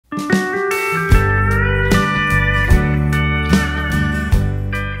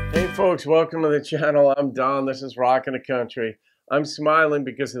folks, welcome to the channel. I'm Don. This is Rockin' the Country. I'm smiling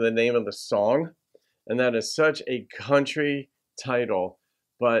because of the name of the song, and that is such a country title.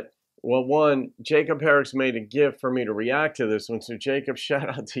 But, well, one, Jacob Herricks made a gift for me to react to this one, so Jacob, shout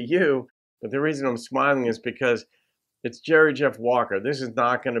out to you. But the reason I'm smiling is because it's Jerry Jeff Walker. This is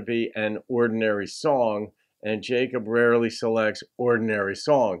not going to be an ordinary song, and Jacob rarely selects ordinary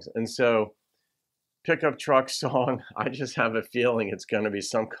songs. And so, pickup truck song, I just have a feeling it's going to be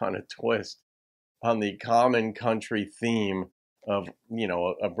some kind of twist on the common country theme of, you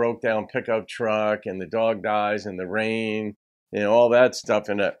know, a broke down pickup truck and the dog dies in the rain, you know, all that stuff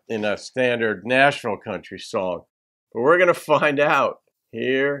in a standard Nashville country song. But we're going to find out.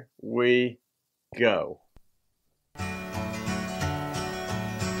 Here we go.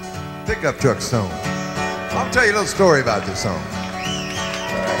 Pickup truck song. I'll tell you a little story about this song.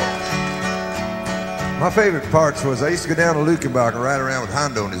 My favorite parts was I used to go down to Lukenbach and ride around with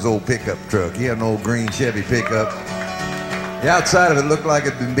Hondo in his old pickup truck. He had an old green Chevy pickup. The outside of it looked like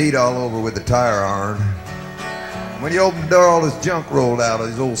it'd been beat all over with a tire iron. When you opened the door, all this junk rolled out of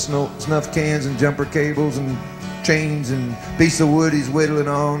these old snuff cans and jumper cables and chains and piece of wood he's whittling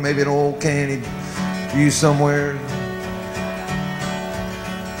on, maybe an old can he'd used somewhere.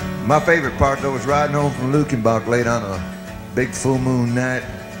 My favorite part, though, was riding home from Lukenbach late on a big full moon night.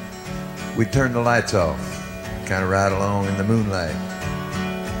 We'd turn the lights off, kind of ride along in the moonlight.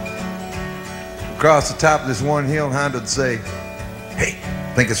 Across the top of this one hill, Hondo would say, "Hey,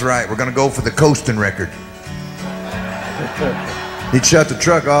 I think it's right. We're going to go for the coasting record." He'd shut the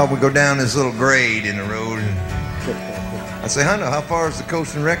truck off. We'd go down this little grade in the road. And I'd say, "Hondo, how far is the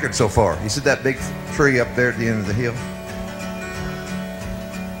coasting record so far?" He said, "That big tree up there at the end of the hill."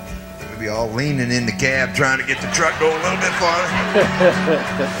 We'd be all leaning in the cab trying to get the truck going a little bit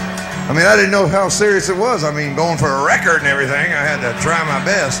farther. I mean, I didn't know how serious it was. I mean, going for a record and everything, I had to try my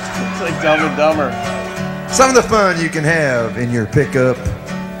best. It's like Dumb and Dumber. Some of the fun you can have in your pickup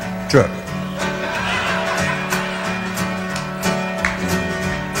truck.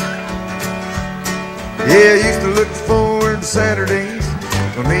 Yeah, I used to look forward to Saturdays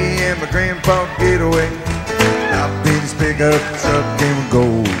when me and my grandpa would get away. I'd be this pickup truck and we'd go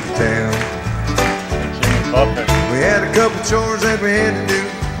to town. We had a couple chores that we had to do.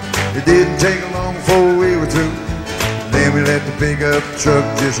 It didn't take long before we were through. Then we let the pickup truck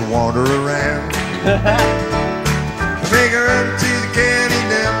just wander around. Make her run to the county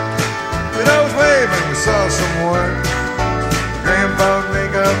down. We'd always wave when we saw someone. Grandpa would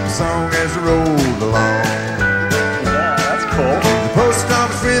make up a song as we rolled along. Yeah, that's cool. The post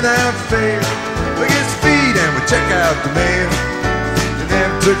office without fail. We get speed and we check out the mail. We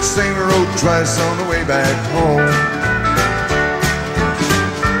never took the same road twice on the way back home.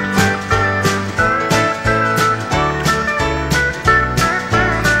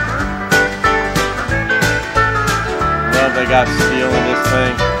 They got steel in this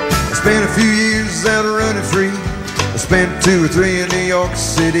thing. I spent a few years out of running free. I spent 2 or 3 in New York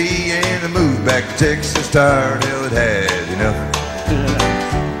City, and I moved back to Texas, tired, hell it had enough.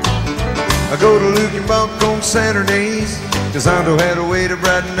 I go to Lukenbach on Saturdays, cause Hondo had a way to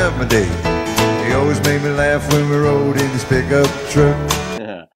brighten up my day. He always made me laugh when we rode in his pickup truck.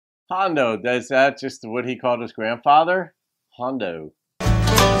 Yeah. Hondo, is that just what he called his grandfather? Hondo. We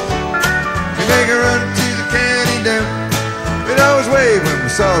make a run to the county down. We'd always wave when we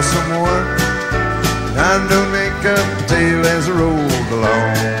saw someone. Hondo make up the tail as we rolled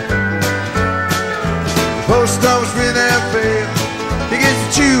along. The post office without fail. He gets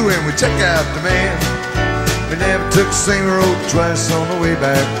the chew and we check out the mail. We never took the same road twice on the way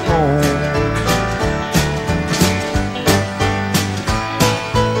back home.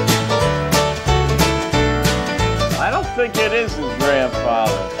 I don't think it is his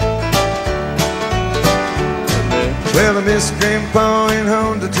grandfather. Well, I miss Grandpa and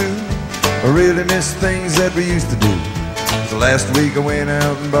Honda too. I really miss things that we used to do. So last week I went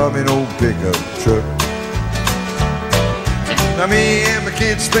out and bought me an old pickup truck. Now me and my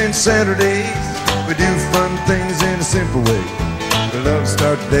kids spend Saturdays. We do fun things in a simple way. We love to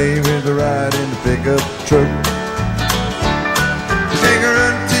start the day with a ride in the pickup truck. Take a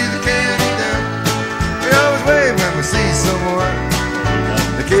run to the county down. We always wave when we see someone.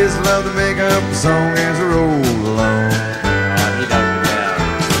 The kids love to make up a song as we roll along.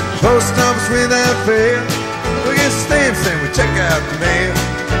 Post office without fail. We get stamps and we check out the mail.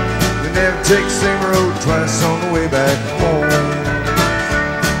 We never take the same road twice on the way back home.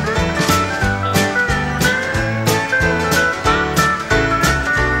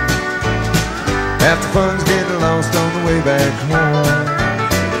 Half the fun's getting lost on the way back home.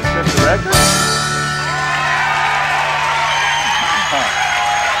 Is this the record?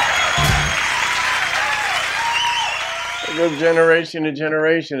 goes generation to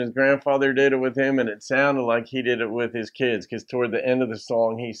generation. His grandfather did it with him, and it sounded like he did it with his kids, because toward the end of the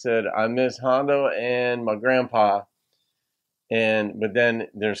song, he said, I miss Hondo and my grandpa. But then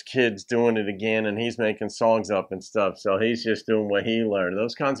there's kids doing it again, and he's making songs up and stuff. So he's just doing what he learned.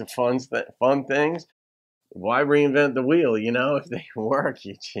 Those kinds of fun things. Why reinvent the wheel? You know, if they work,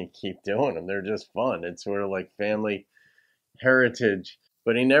 you keep doing them. They're just fun. It's sort of like family heritage.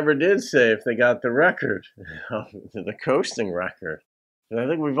 But he never did say if they got the record, the coasting record. And I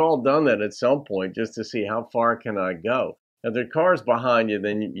think we've all done that at some point, just to see how far can I go. If the car's behind you,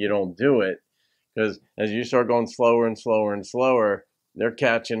 then you don't do it. Because as you start going slower and slower and slower, they're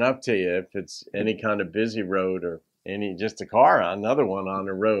catching up to you if it's any kind of busy road or just a car, another one on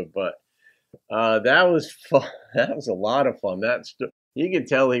the road. But that was fun. That was a lot of fun. You could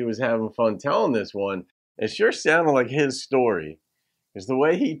tell he was having fun telling this one. It sure sounded like his story. Because the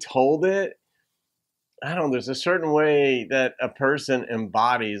way he told it, I don't know, there's a certain way that a person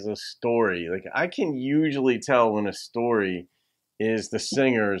embodies a story. Like, I can usually tell when a story is the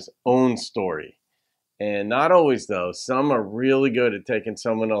singer's own story. And not always, though. Some are really good at taking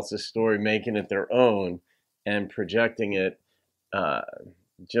someone else's story, making it their own, and projecting it,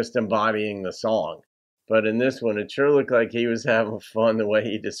 just embodying the song. But in this one, it sure looked like he was having fun the way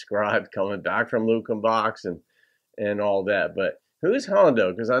he described coming back from Lukenbach's and all that. But who's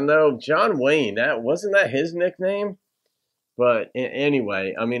Hondo? Because I know John Wayne, wasn't that his nickname? But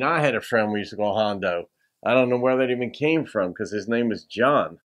anyway, I mean, I had a friend we used to call Hondo. I don't know where that even came from, because his name was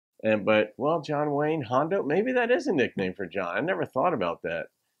John. Well, John Wayne, Hondo, maybe that is a nickname for John. I never thought about that.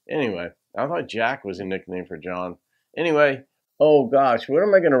 Anyway, I thought Jack was a nickname for John. Anyway, oh gosh, what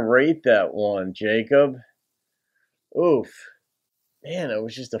am I going to rate that one, Jacob? Oof. Man, it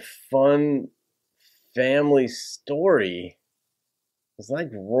was just a fun family story. It's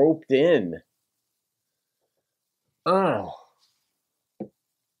like roped in. Oh.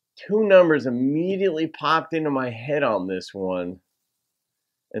 Two numbers immediately popped into my head on this one.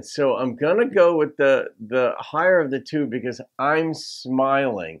 And so I'm going to go with the higher of the two because I'm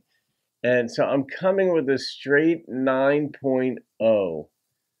smiling. And so I'm coming with a straight 9.0.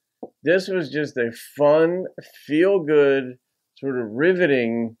 This was just a fun, feel-good, sort of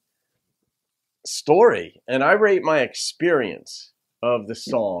riveting story. And I rate my experience of the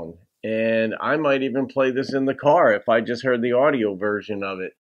song. And I might even play this in the car if I just heard the audio version of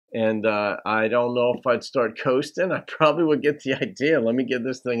it. And I don't know if I'd start coasting. I probably would get the idea. Let me get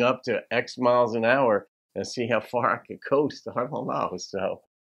this thing up to X miles an hour and see how far I could coast. I don't know. So,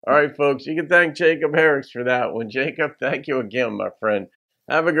 all right, folks, you can thank Jacob Herricks for that one. Jacob, thank you again, my friend.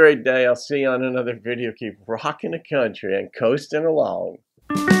 Have a great day. I'll see you on another video. Keep rocking the country and coasting along.